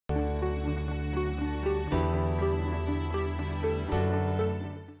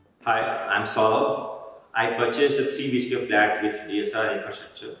Hi, I'm Sourabh. I purchased a 3 BHK flat with DSR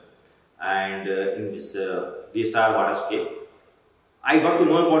infrastructure and in this DSR Waterscape. I got to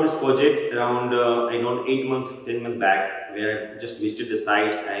know about this project around 8 months, 10 months back, where I just visited the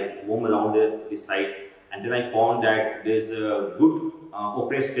sites. I roamed around this site, and then I found that there's a good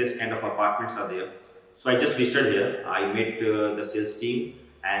open space kind of apartments are there. So I just visited here. I met the sales team,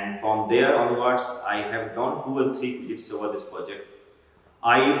 and from there onwards, I have done 2 or 3 visits over this project.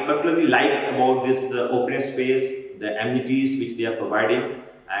 I particularly like about this open space, the amenities which they are providing,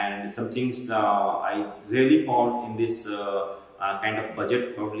 and some things I really found in this kind of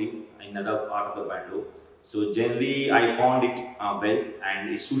budget, probably in another part of the Bangalore. So generally, I found it well,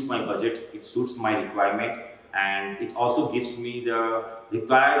 and it suits my budget, it suits my requirement, and it also gives me the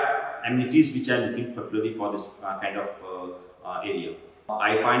required amenities which I am looking particularly for this kind of area.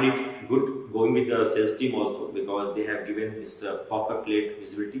 I find it good going with the sales team also because they have given this proper clear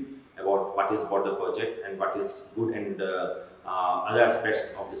visibility about what is about the project and what is good and other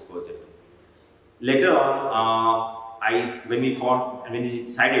aspects of this project. Later on, when we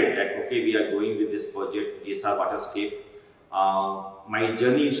decided that okay, we are going with this project DSR Waterscape, my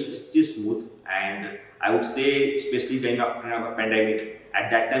journey is still smooth, and I would say especially during a pandemic,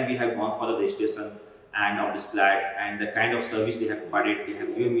 at that time we have gone for the registration and of this flat, and the kind of service they have provided, they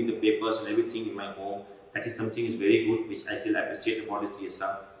have given me the papers and everything in my home. That is something is very good, which I still appreciate about this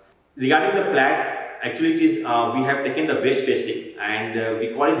DSR. Regarding the flat, actually it is we have taken the west facing, and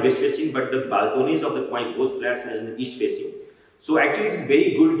we call it west facing, but the balconies of my both flats is in the east facing. So actually it's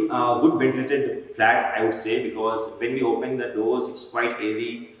very good, good ventilated flat, I would say, because when we open the doors, it's quite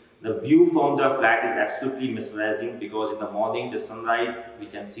airy. The view from the flat is absolutely mesmerizing because in the morning, the sunrise we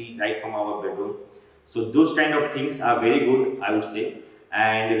can see right from our bedroom. So those kind of things are very good, I would say,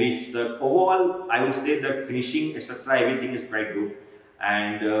 and which the overall, I would say that finishing, etc., everything is quite good.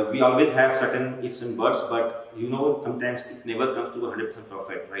 And we always have certain ifs and buts, but you know, sometimes it never comes to 100%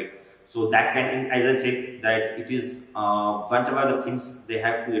 perfect, right? So that can, as I said, that it is whatever the things they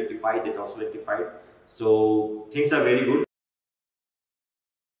have to rectify, that also rectified. So things are very good.